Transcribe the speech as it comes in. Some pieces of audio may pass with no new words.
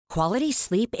Quality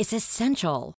sleep is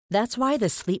essential. That's why the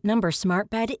Sleep Number Smart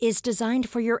Bed is designed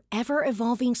for your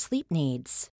ever-evolving sleep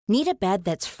needs. Need a bed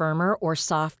that's firmer or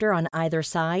softer on either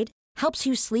side? Helps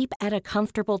you sleep at a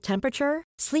comfortable temperature?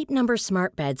 Sleep Number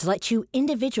Smart Beds let you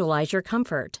individualize your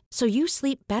comfort, so you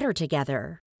sleep better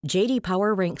together. J.D.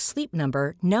 Power ranks Sleep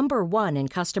Number number 1 in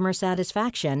customer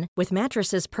satisfaction with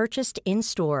mattresses purchased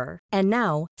in-store. And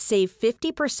now, save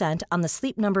 50% on the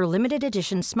Sleep Number Limited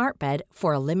Edition Smart Bed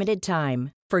for a limited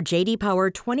time. For J.D. Power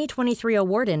 2023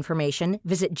 award information,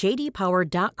 visit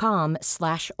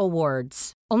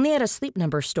jdpower.com/awards. Only at a Sleep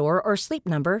Number store or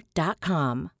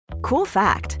sleepnumber.com. Cool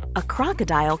fact, a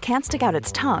crocodile can't stick out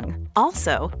its tongue.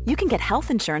 Also, you can get health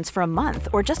insurance for a month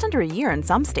or just under a year in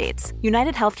some states.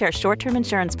 United Healthcare short-term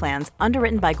insurance plans,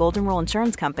 underwritten by Golden Rule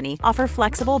Insurance Company, offer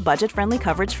flexible, budget-friendly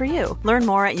coverage for you. Learn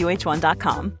more at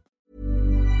uh1.com.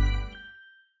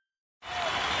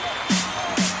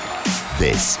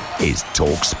 This is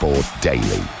TalkSport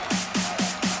Daily.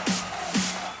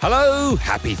 Hello,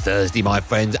 happy Thursday, my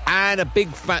friends, and a big,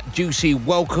 fat, juicy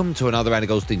welcome to another Andy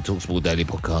Goldstein TalkSport Daily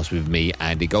podcast with me,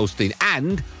 Andy Goldstein.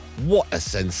 And what a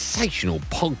sensational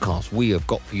podcast we have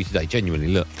got for you today. Genuinely,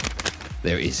 look,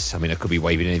 there it is. I mean, I could be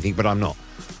waving anything, but I'm not.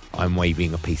 I'm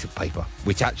waving a piece of paper,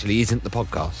 which actually isn't the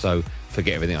podcast, so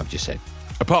forget everything I've just said.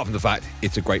 Apart from the fact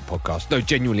it's a great podcast. No,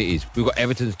 genuinely it is. We've got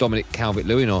Everton's Dominic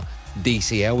Calvert-Lewin, or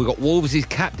DCL. We've got Wolves'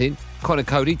 captain, Connor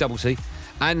Cody, double C,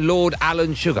 and Lord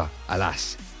Alan Sugar,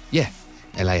 alas. Yeah,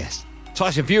 LAS.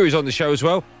 Tyson Fury's on the show as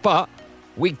well, but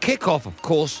we kick off, of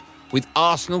course, with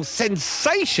Arsenal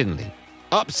sensationally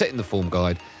upsetting the form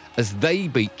guide as they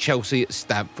beat Chelsea at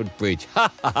Stamford Bridge. Ha,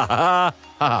 ha, ha, ha,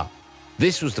 ha.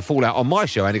 This was the fallout on my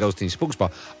show, Andy Goldstein Sports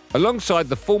Bar, alongside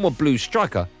the former Blues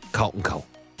striker, Carlton Cole.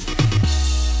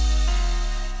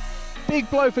 Big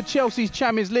blow for Chelsea's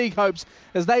Champions League hopes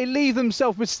as they leave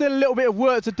themselves with still a little bit of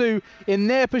work to do in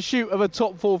their pursuit of a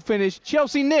top 4 finish.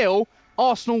 Chelsea 0,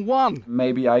 Arsenal 1.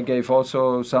 Maybe I gave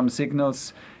also some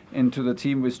signals into the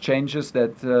team with changes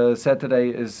that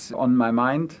Saturday is on my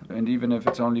mind, and even if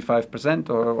it's only 5%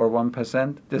 or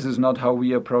 1%, this is not how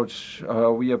we approach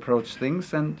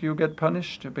things, and you get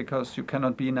punished because you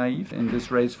cannot be naive in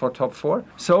this race for top 4.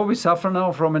 So we suffer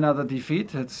now from another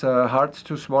defeat. It's hard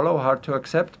to swallow, hard to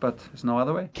accept, but there's no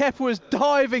other way. Kepa was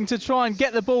diving to try and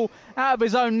get the ball out of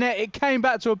his own net. It came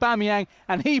back to Aubameyang,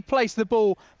 and he placed the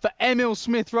ball for Emile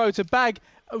Smith-Rowe to bag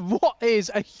what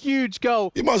is a huge goal.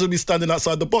 He might as well be standing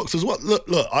outside the box as well. Look,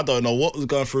 I don't know what was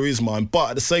going through his mind,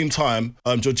 but at the same time,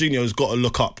 Jorginho's got to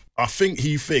look up. I think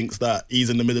he thinks that he's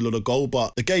in the middle of the goal,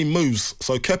 but the game moves.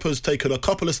 So Kepa's taken a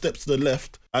couple of steps to the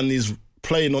left and he's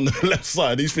playing on the left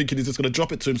side. He's thinking he's just going to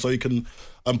drop it to him so he can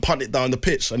punt it down the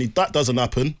pitch. And that doesn't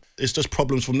happen. It's just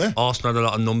problems from there. Arsenal had a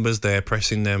lot of numbers there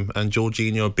pressing them, and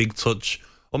Jorginho, a big touch.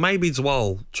 Or maybe it's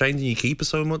changing your keeper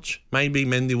so much. Maybe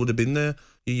Mendy would have been there.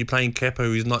 You're playing Kepa,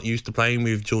 who's not used to playing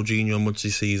with Jorginho much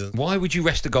this season. Why would you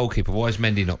rest the goalkeeper? Why is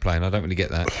Mendy not playing? I don't really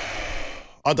get that.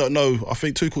 I don't know. I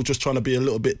think Tuchel's just trying to be a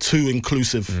little bit too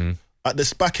inclusive. At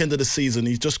this back end of the season,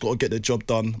 he's just got to get the job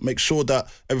done, make sure that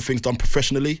everything's done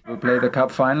professionally. We played the cup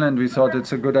final and we thought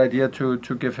it's a good idea to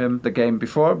give him the game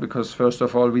before, because first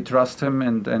of all we trust him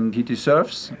and he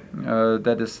deserves.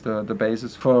 That is the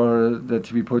basis for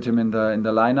that we put him in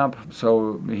the lineup.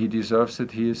 So he deserves it.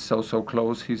 He is so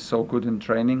close. He's so good in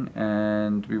training,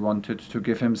 and we wanted to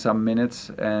give him some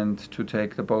minutes and to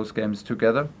take the both games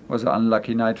together. It was an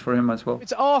unlucky night for him as well.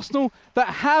 It's Arsenal that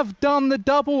have done the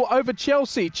double over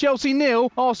Chelsea. Chelsea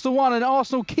 0, Arsenal 1, and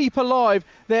Arsenal keep alive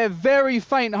their very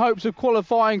faint hopes of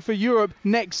qualifying for Europe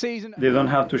next season. They don't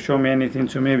have to show me anything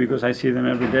to me because I see them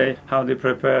every day, how they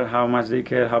prepare, how much they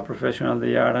care, how professional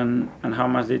they are, and how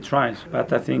much they try.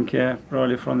 But I think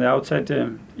probably from the outside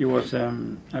it was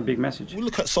a big message. We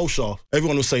look at Solskjaer.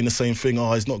 Everyone was saying the same thing.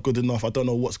 He's not good enough. I don't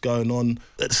know what's going on.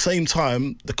 At the same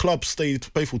time, the club stayed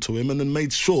faithful to him and then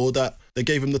made sure that they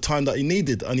gave him the time that he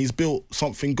needed, and he's built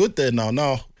something good there now.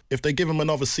 Now, if they give him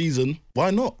another season,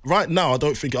 why not? Right now, I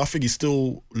think he's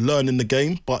still learning the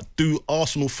game, but do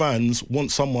Arsenal fans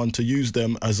want someone to use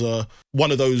them as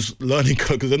one of those learning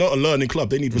clubs? Because they're not a learning club,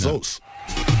 they need results.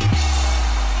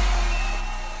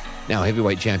 Now,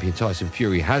 heavyweight champion Tyson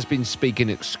Fury has been speaking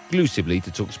exclusively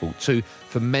to TalkSport 2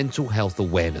 for Mental Health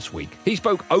Awareness Week. He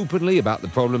spoke openly about the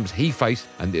problems he faced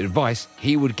and the advice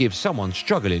he would give someone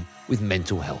struggling with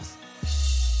mental health.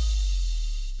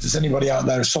 If there's anybody out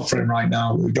there suffering right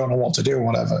now who don't know what to do or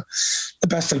whatever, the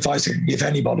best advice I can give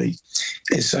anybody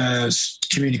is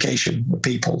communication with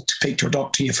people. To speak to a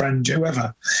doctor, your friend,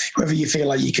 whoever you feel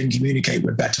like you can communicate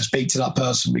with better, speak to that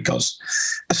person, because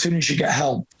as soon as you get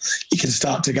help, you can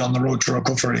start to get on the road to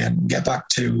recovery and get back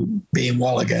to being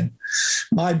well again.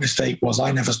 My mistake was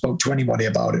I never spoke to anybody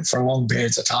about it for a long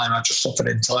periods of time. I just suffered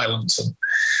in silence and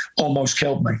almost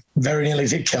killed me. Very nearly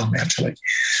did kill me, actually.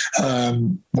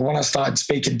 But when I started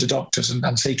speaking to doctors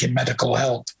and seeking medical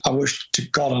help, I wish to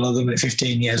God I'd done it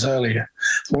 15 years earlier.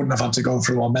 I wouldn't have had to go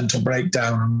through a mental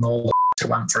breakdown and all the I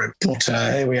went through. But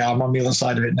here we are, I'm on the other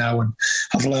side of it now, and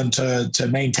I've learned to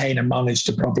maintain and manage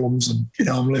the problems. And,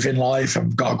 I'm living life.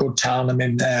 I've got a good town. I'm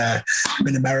in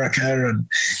America, and,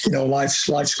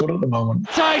 life's good at the moment.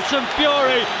 Tyson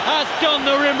Fury has done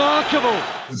the remarkable.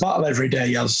 We battle every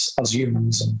day as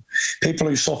humans, and people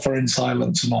who suffer in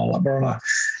silence and all that. We're on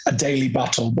a daily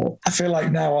battle, but I feel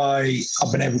like now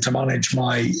I've been able to manage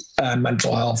my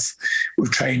mental health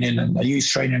with training, and I use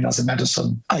training as a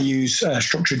medicine. I use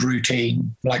structured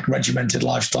routine, like regimented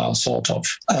lifestyle, sort of.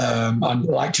 I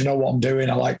like to know what I'm doing.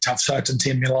 I like to have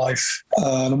certainty in my life.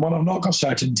 And when I've not got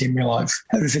certainty in my life,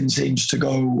 everything seems to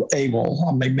go AWOL.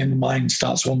 I mean, my mind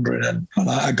starts wandering, and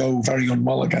I go very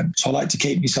unwell again. So I like to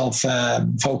keep myself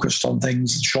focused on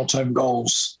things, short-term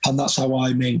goals, and that's how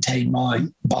I maintain my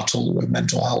battle with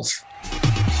mental health.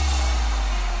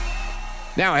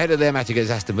 Now, ahead of their match against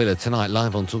Aston Villa tonight,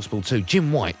 live on TalkSport 2,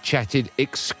 Jim White chatted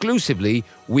exclusively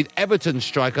with Everton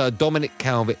striker Dominic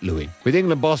Calvert-Lewin. With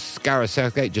England boss Gareth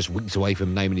Southgate just weeks away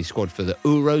from naming his squad for the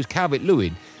Euros,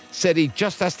 Calvert-Lewin said he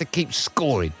just has to keep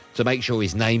scoring to make sure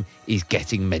his name is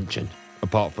getting mentioned.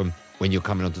 Apart from when you're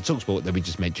coming onto TalkSport, then we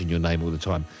just mention your name all the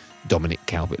time, Dominic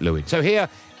Calvert-Lewin. So here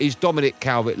is Dominic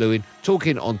Calvert-Lewin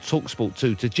talking on TalkSport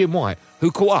 2 to Jim White,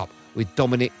 who caught up with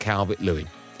Dominic Calvert-Lewin.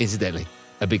 Incidentally,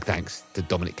 a big thanks to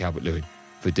Dominic Calvert-Lewin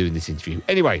for doing this interview.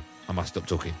 Anyway, I must stop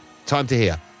talking. Time to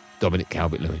hear Dominic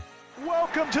Calvert-Lewin.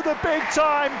 Welcome to the big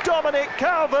time, Dominic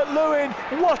Calvert-Lewin.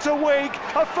 What a week,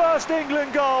 a first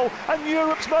England goal, and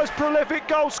Europe's most prolific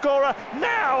goal scorer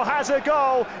now has a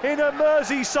goal in a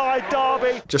Merseyside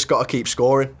derby. Just got to keep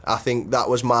scoring. I think that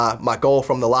was my goal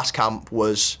from the last camp,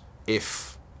 was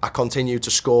if I continue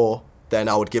to score, then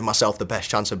I would give myself the best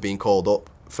chance of being called up.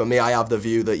 For me, I have the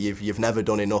view that you've never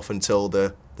done enough until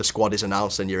the squad is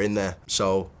announced and you're in there.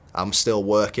 So I'm still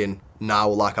working now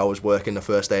like I was working the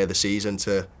first day of the season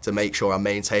to make sure I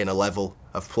maintain a level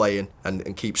of playing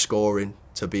and keep scoring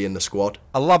to be in the squad.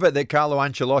 I love it that Carlo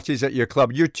Ancelotti's at your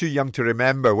club. You're too young to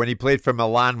remember when he played for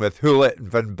Milan with Hullet,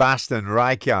 Van Basten,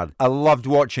 Rijkaard. I loved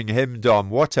watching him, Dom.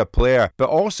 What a player, but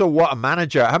also what a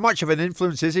manager. How much of an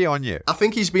influence is he on you? I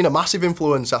think he's been a massive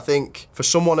influence. I think for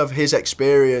someone of his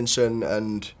experience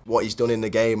and what he's done in the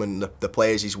game and the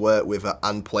players he's worked with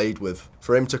and played with,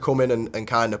 for him to come in and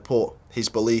kind of put his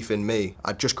belief in me,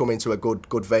 I'd just come into a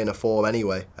good vein of form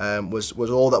anyway, was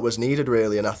all that was needed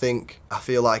really. And I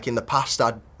feel like in the past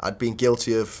I'd been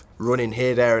guilty of running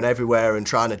here, there and everywhere and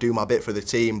trying to do my bit for the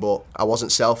team, but I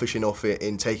wasn't selfish enough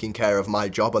in taking care of my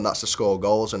job, and that's to score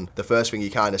goals. And the first thing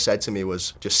he kind of said to me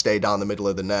was just stay down the middle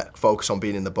of the net, focus on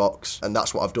being in the box, and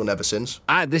that's what I've done ever since.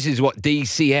 And this is what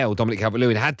DCL, Dominic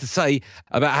Calvert-Lewin, had to say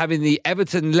about having the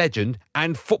Everton legend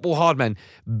and football hardman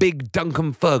Big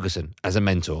Duncan Ferguson as a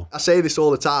mentor. I say this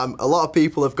all the time. A lot of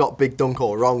people have got Big Dunk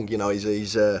all wrong.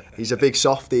 He's a big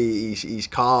softie. He's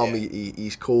calm.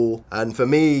 He's cool. And for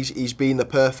me, he's been the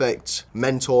perfect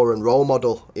mentor and role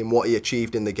model in what he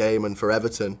achieved in the game. And for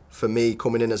Everton, for me,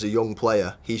 coming in as a young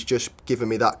player, he's just given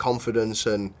me that confidence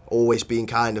and always been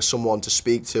kind of someone to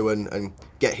speak to and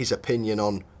get his opinion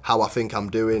on how I think I'm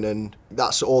doing, and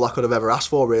that's all I could have ever asked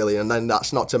for really. And then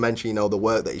that's not to mention the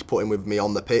work that he's putting with me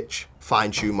on the pitch,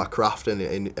 fine-tune my craft and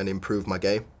improve my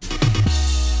game.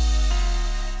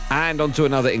 And on to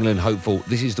another England hopeful.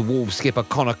 This is the Wolves skipper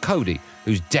Conor Cody,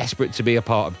 who's desperate to be a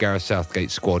part of Gareth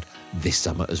Southgate's squad this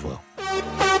summer as well.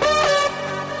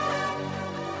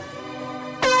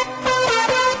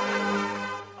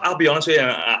 I'll be honest with you,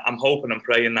 I'm hoping and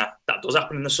praying that does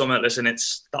happen in the summer. Listen,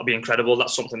 that'll be incredible.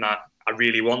 That's something that I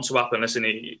really want to happen. Listen,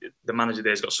 the manager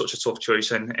there's got such a tough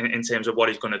choice in terms of what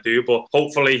he's going to do, but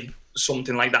hopefully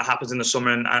something like that happens in the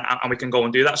summer and we can go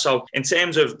and do that. So in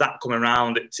terms of that coming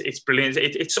around, it's brilliant.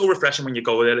 It's so refreshing when you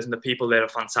go there. Listen, the people there are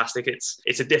fantastic.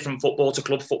 It's a different football to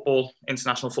club football.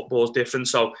 International football is different,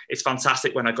 so it's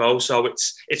fantastic when I go. So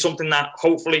it's something that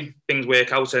hopefully things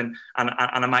work out and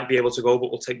I might be able to go,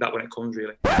 but we'll take that when it comes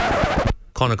really.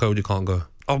 Conor Cody can't go.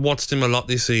 I've watched him a lot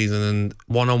this season, and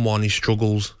one-on-one he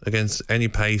struggles against any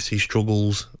pace. He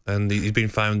struggles, and he's been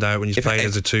found out when he's played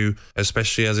as a two,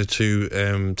 especially as a two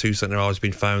centre half. He's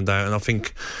been found out, and I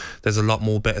think there's a lot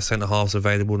more better centre halves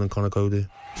available than Conor Cody.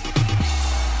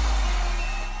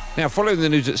 Now, following the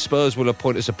news that Spurs will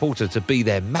appoint a supporter to be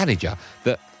their manager,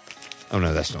 that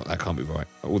can't be right,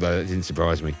 although that didn't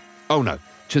surprise me. Oh no,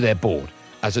 to their board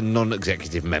as a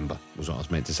non-executive member, was what I was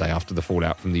meant to say after the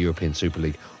fallout from the European Super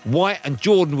League. White and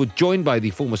Jordan were joined by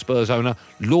the former Spurs owner,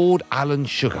 Lord Alan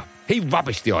Sugar. He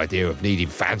rubbished the idea of needing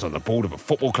fans on the board of a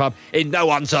football club in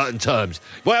no uncertain terms.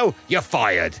 Well, you're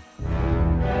fired.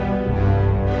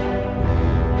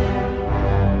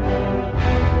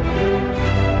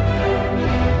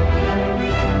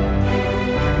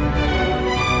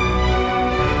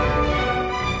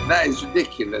 That is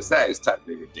ridiculous. That is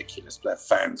totally ridiculous to have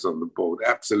fans on the board.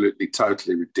 Absolutely,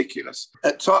 totally ridiculous.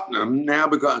 At Tottenham, now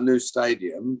we've got a new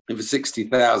stadium with a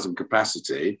 60,000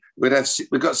 capacity. We've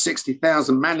got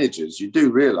 60,000 managers. You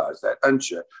do realise that, don't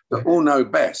you? They all know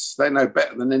best. They know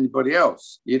better than anybody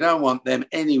else. You don't want them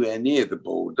anywhere near the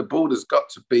board. The board has got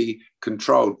to be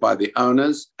controlled by the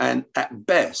owners, and at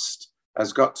best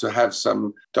has got to have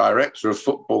some director of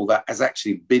football that has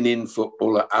actually been in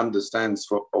football, that understands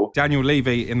football. Daniel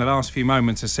Levy, in the last few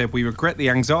moments, has said, "We regret the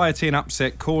anxiety and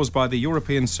upset caused by the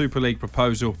European Super League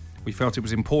proposal. We felt it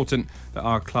was important that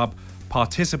our club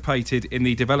participated in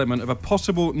the development of a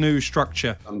possible new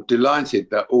structure." I'm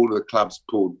delighted that all of the clubs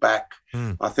pulled back.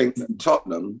 I think that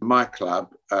Tottenham, my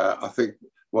club, I think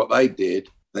what they did,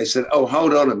 they said, "Oh,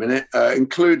 hold on a minute,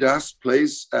 include us,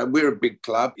 please. We're a big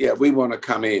club. Yeah, we want to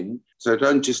come in. So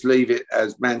don't just leave it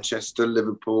as Manchester,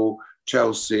 Liverpool,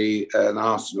 Chelsea and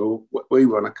Arsenal. We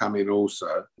want to come in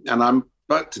also." And I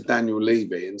spoke to Daniel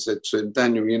Levy and said to him,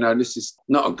 "Daniel, this is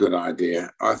not a good idea.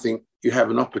 I think you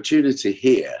have an opportunity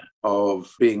here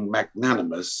of being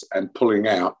magnanimous and pulling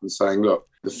out and saying, look,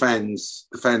 the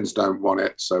fans don't want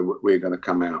it, so we're going to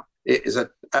come out." It is an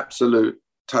absolute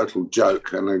total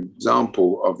joke, an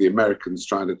example of the Americans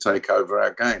trying to take over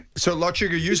our game. So, Lord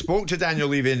Sugar, you spoke to Daniel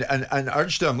Levy and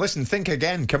urged him, listen, think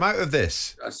again, come out of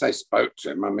this. I say spoke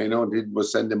to him. All I did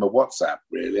was send him a WhatsApp,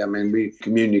 really. We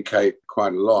communicate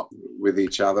quite a lot with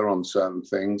each other on certain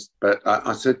things. But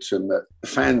I said to him that the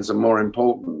fans are more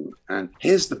important. And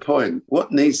here's the point.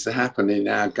 What needs to happen in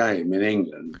our game in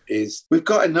England is we've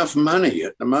got enough money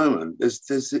at the moment.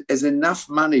 There's enough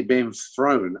money being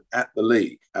thrown at the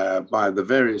league by the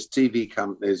various TV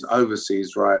companies,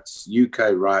 overseas rights,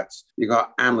 UK rights. You've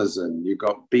got Amazon, you've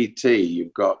got BT,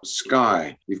 you've got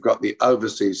Sky, you've got the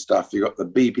overseas stuff, you've got the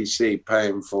BBC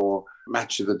paying for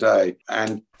Match of the Day.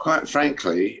 And quite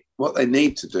frankly, what they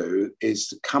need to do is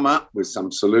to come up with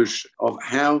some solution of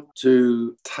how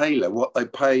to tailor what they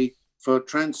pay for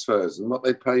transfers and what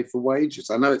they pay for wages.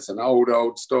 I know it's an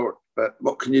old story, but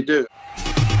what can you do?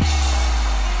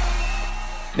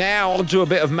 Now on to a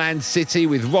bit of Man City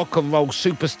with rock and roll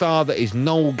superstar that is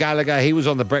Noel Gallagher. He was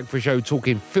on The Breakfast Show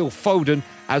talking Phil Foden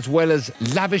as well as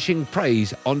lavishing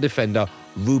praise on defender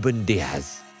Ruben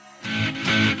Diaz.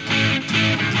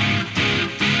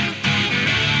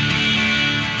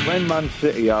 When Man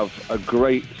City have a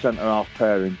great centre-half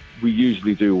pairing, we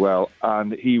usually do well,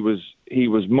 and he was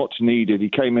much needed. He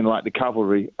came in like the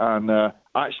cavalry, and I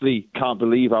actually can't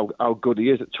believe how good he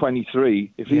is at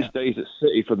 23. If he stays at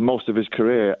City for most of his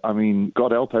career,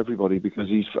 God help everybody, because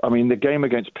the game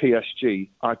against PSG,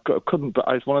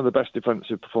 it's one of the best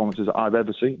defensive performances I've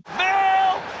ever seen.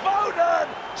 Phil Foden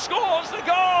scores the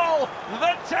goal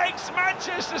that takes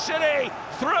Manchester City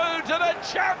through to the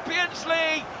Champions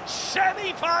League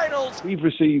semi-finals. We've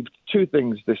received two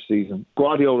things this season.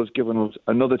 Guardiola's given us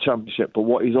another championship, but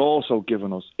what he's also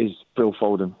given us is Phil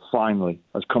Foden finally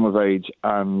has come of age.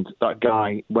 And that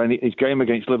guy, when his game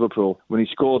against Liverpool, when he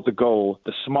scored the goal,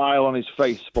 the smile on his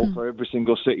face spoke for every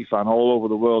single City fan all over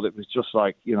the world. It was just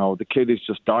like, the kid is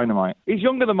just dynamite. He's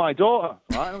younger than my daughter,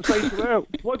 right? I'm saying to her,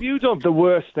 what have you done? The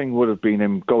worst thing would have been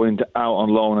him going out on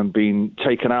loan and being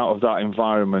taken out of that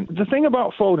environment. The thing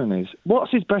about Foden is,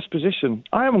 what's his best position?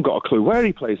 I haven't got a clue where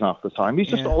he plays half the time. He's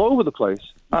just all over the place.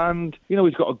 And,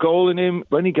 he's got a goal in him.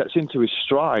 When he gets into his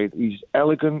stride, he's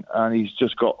elegant and he's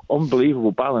just got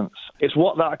unbelievable balance. It's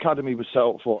what that academy was set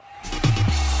up for.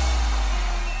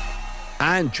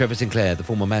 And Trevor Sinclair, the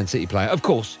former Man City player, of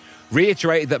course,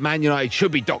 reiterated that Man United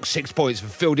should be docked 6 points for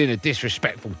fielding a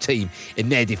disrespectful team in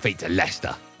their defeat to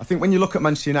Leicester. I think when you look at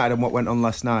Manchester United and what went on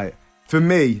last night, for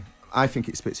me, I think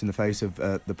it spits in the face of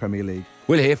the Premier League.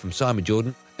 We'll hear from Simon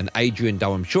Jordan and Adrian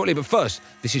Durham shortly, but first,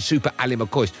 this is Super Ali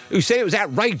McCoist, who said it was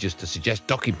outrageous to suggest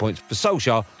docking points for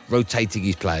Solskjaer rotating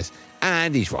his players.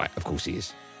 And he's right, of course he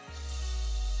is.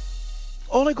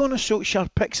 Ole Gunnar Solskjaer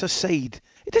picks a side.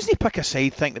 He doesn't pick a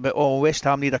side thinking about, West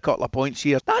Ham need a couple of points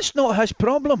here. That's not his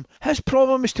problem. His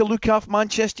problem is to look after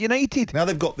Manchester United. Now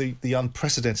they've got the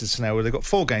unprecedented scenario where they've got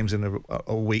 4 games in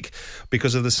a week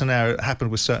because of the scenario that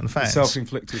happened with certain fans. The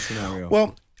self-inflicted scenario.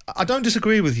 Well, I don't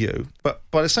disagree with you, but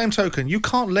by the same token, you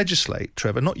can't legislate,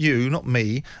 Trevor, not you, not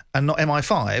me, and not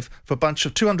MI5, for a bunch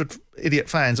of 200 idiot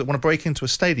fans that want to break into a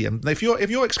stadium. If you're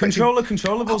expecting...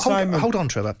 Controllable, Simon. Hold on,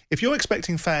 Trevor. If you're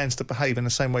expecting fans to behave in the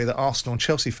same way that Arsenal and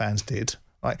Chelsea fans did,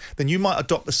 right, then you might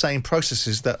adopt the same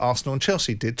processes that Arsenal and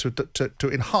Chelsea did to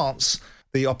enhance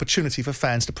the opportunity for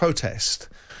fans to protest.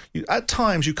 At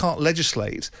times, you can't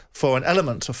legislate for an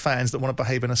element of fans that want to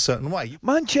behave in a certain way.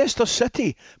 Manchester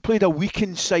City played a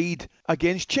weakened side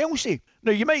against Chelsea.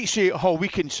 Now, you might say,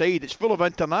 weakened side, it's full of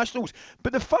internationals.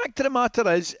 But the fact of the matter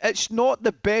is, it's not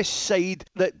the best side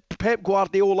that Pep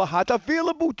Guardiola had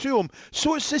available to him.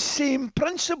 So it's the same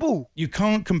principle. You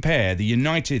can't compare the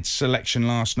United selection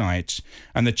last night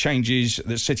and the changes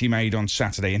that City made on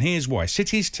Saturday. And here's why.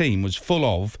 City's team was full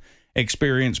of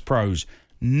experienced pros.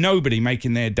 Nobody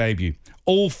making their debut.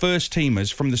 All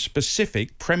first-teamers from the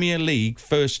specific Premier League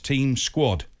first-team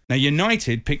squad. Now,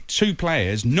 United picked 2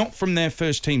 players, not from their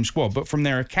first-team squad, but from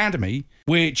their academy,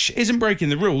 which isn't breaking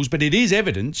the rules, but it is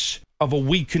evidence of a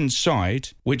weakened side,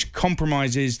 which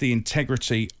compromises the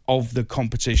integrity of the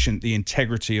competition, the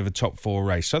integrity of a top 4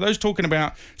 race. So those talking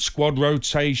about squad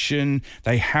rotation,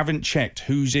 they haven't checked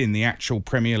who's in the actual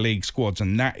Premier League squads,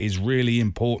 and that is really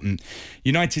important.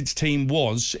 United's team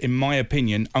was, in my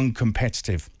opinion,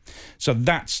 uncompetitive. So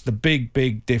that's the big,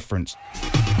 big difference.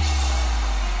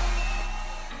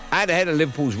 And ahead of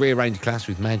Liverpool's rearranged clash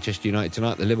with Manchester United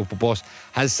tonight, the Liverpool boss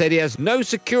has said he has no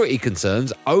security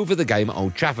concerns over the game at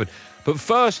Old Trafford. But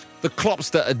first, the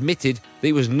Kloppster admitted that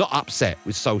he was not upset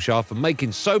with Solskjaer for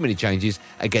making so many changes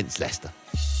against Leicester.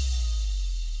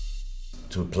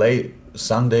 To play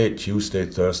Sunday, Tuesday,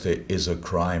 Thursday is a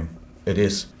crime. It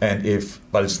is.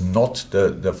 But it's not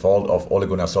the fault of Ole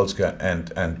Gunnar Solskjaer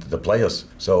and the players.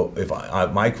 So if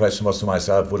my question was to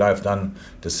myself, would I have done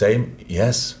the same?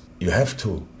 Yes, you have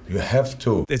to. You have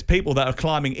to. There's people that are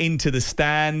climbing into the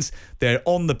stands. They're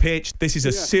on the pitch. This is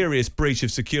a serious breach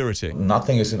of security.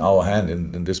 Nothing is in our hand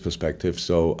in this perspective.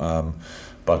 So,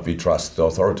 but we trust the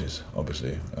authorities,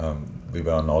 obviously. We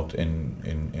were not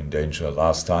in danger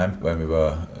last time when we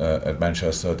were at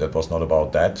Manchester. That was not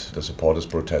about that. The supporters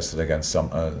protested against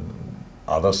some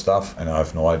other stuff. And I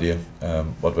have no idea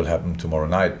what will happen tomorrow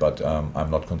night. But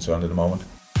I'm not concerned at the moment.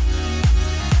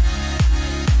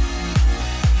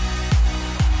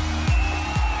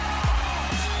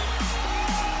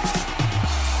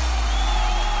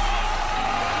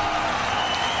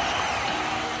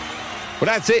 Well,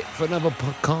 that's it for another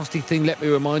podcasty thing. Let me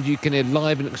remind you can hear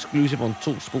live and exclusive on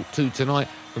TalkSport 2 tonight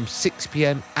from 6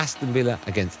 p.m, Aston Villa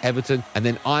against Everton. And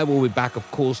then I will be back, of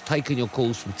course, taking your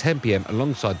calls from 10 p.m.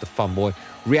 alongside the Fun Boy,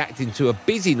 reacting to a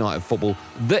busy night of football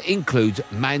that includes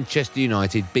Manchester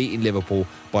United beating Liverpool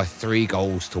by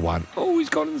 3-1. Oh, he's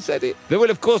gone and said it. There will,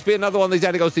 of course, be another one of these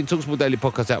Andy Goldstein TalkSport Daily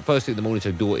podcasts out first thing in the morning,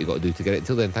 so do what you've got to do to get it.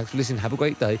 Until then, thanks for listening. Have a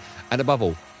great day. And above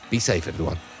all, be safe,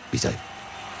 everyone. Be safe.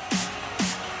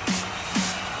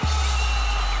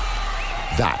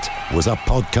 That was a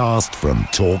podcast from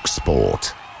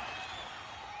TalkSport.